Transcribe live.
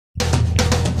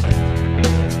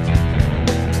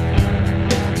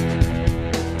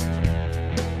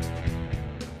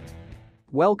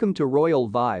Welcome to Royal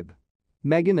Vibe.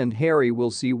 Meghan and Harry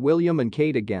will see William and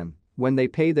Kate again when they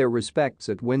pay their respects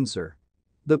at Windsor.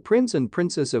 The Prince and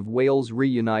Princess of Wales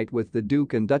reunite with the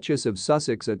Duke and Duchess of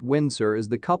Sussex at Windsor as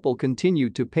the couple continue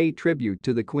to pay tribute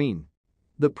to the Queen.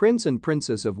 The Prince and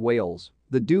Princess of Wales,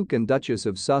 the Duke and Duchess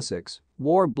of Sussex,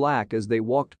 wore black as they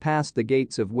walked past the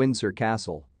gates of Windsor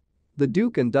Castle. The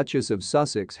Duke and Duchess of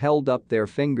Sussex held up their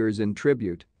fingers in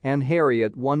tribute, and Harry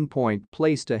at one point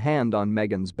placed a hand on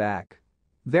Meghan's back.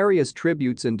 Various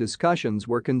tributes and discussions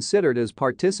were considered as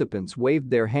participants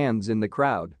waved their hands in the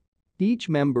crowd. Each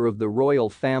member of the royal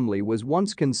family was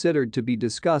once considered to be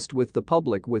discussed with the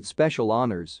public with special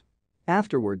honors.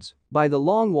 Afterwards, by the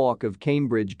long walk of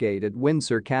Cambridge Gate at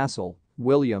Windsor Castle,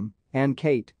 William and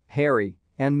Kate, Harry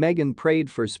and Meghan prayed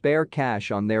for spare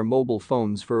cash on their mobile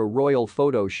phones for a royal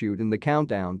photo shoot in the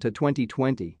countdown to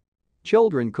 2020.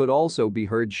 Children could also be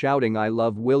heard shouting "I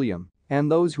love William," and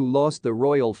those who lost the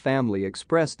royal family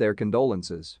expressed their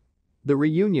condolences. The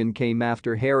reunion came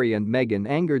after Harry and Meghan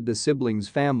angered the siblings'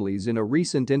 families in a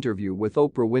recent interview with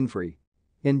Oprah Winfrey.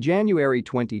 In January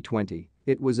 2020,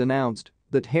 it was announced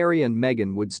that Harry and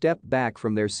Meghan would step back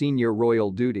from their senior royal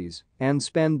duties and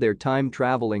spend their time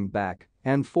traveling back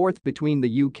and forth between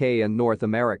the UK and North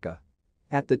America.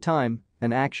 At the time,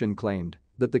 an Action claimed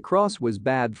that the cross was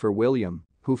bad for William,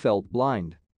 who felt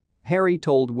blind. Harry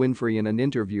told Winfrey in an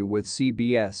interview with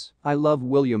CBS, "I love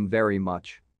William very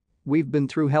much. We've been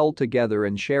through hell together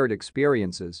and shared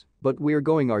experiences, but we're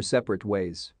going our separate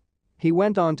ways." He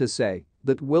went on to say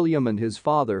that William and his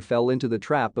father fell into the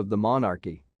trap of the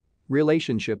monarchy.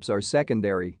 "Relationships are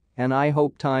secondary, and I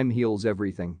hope time heals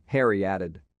everything," Harry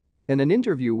added. In an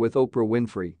interview with Oprah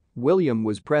Winfrey, William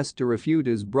was pressed to refute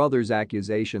his brother's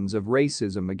accusations of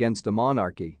racism against the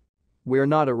monarchy. "We're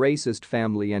not a racist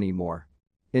family anymore."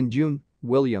 In June,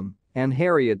 William and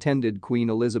Harry attended Queen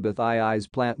Elizabeth II's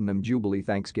Platinum Jubilee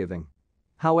Thanksgiving.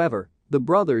 However, the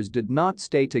brothers did not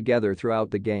stay together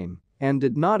throughout the game and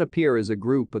did not appear as a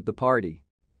group at the party.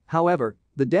 However,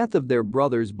 the death of their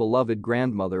brother's beloved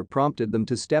grandmother prompted them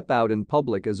to step out in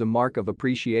public as a mark of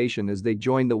appreciation as they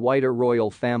joined the wider royal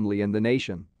family and the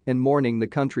nation in mourning the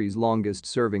country's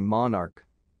longest-serving monarch.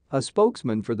 A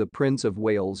spokesman for the Prince of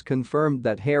Wales confirmed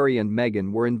that Harry and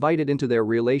Meghan were invited into their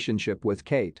relationship with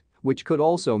Kate, which could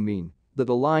also mean that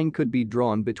a line could be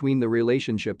drawn between the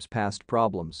relationship's past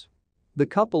problems. The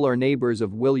couple are neighbors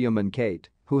of William and Kate,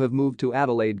 who have moved to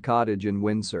Adelaide Cottage in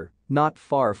Windsor, not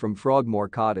far from Frogmore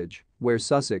Cottage, where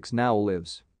Sussex now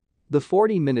lives. The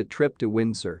 40-minute trip to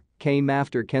Windsor came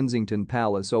after Kensington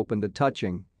Palace opened a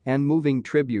touching and moving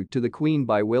tribute to the Queen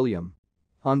by William.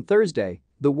 On Thursday,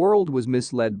 the world was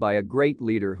misled by a great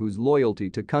leader whose loyalty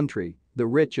to country, the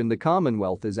rich and the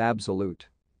Commonwealth is absolute.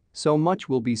 So much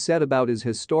will be said about his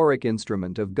historic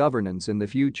instrument of governance in the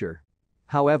future.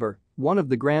 However, one of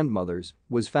the grandmothers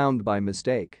was found by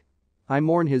mistake. "I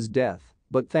mourn his death,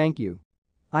 but thank you.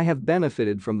 I have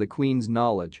benefited from the Queen's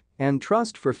knowledge and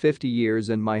trust for 50 years,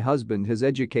 and my husband has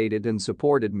educated and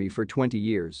supported me for 20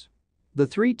 years. The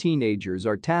three teenagers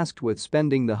are tasked with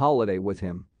spending the holiday with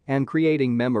him and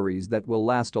creating memories that will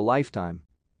last a lifetime.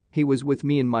 He was with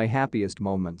me in my happiest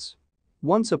moments.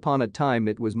 Once upon a time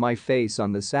it was my face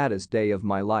on the saddest day of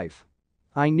my life.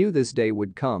 I knew this day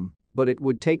would come, but it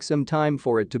would take some time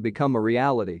for it to become a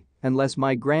reality unless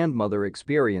my grandmother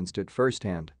experienced it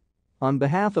firsthand. On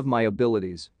behalf of my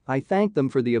abilities, I thank them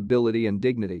for the ability and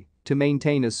dignity to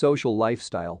maintain a social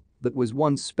lifestyle that was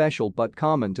once special but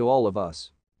common to all of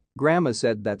us. Grandma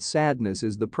said that sadness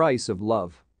is the price of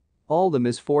love. All the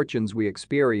misfortunes we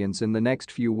experience in the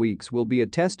next few weeks will be a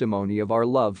testimony of our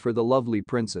love for the lovely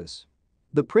princess."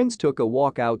 The prince took a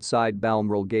walk outside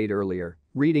Balmoral Gate earlier,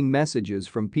 reading messages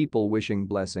from people wishing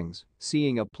blessings,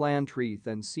 seeing a planned wreath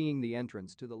and seeing the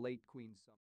entrance to the late Queen's son.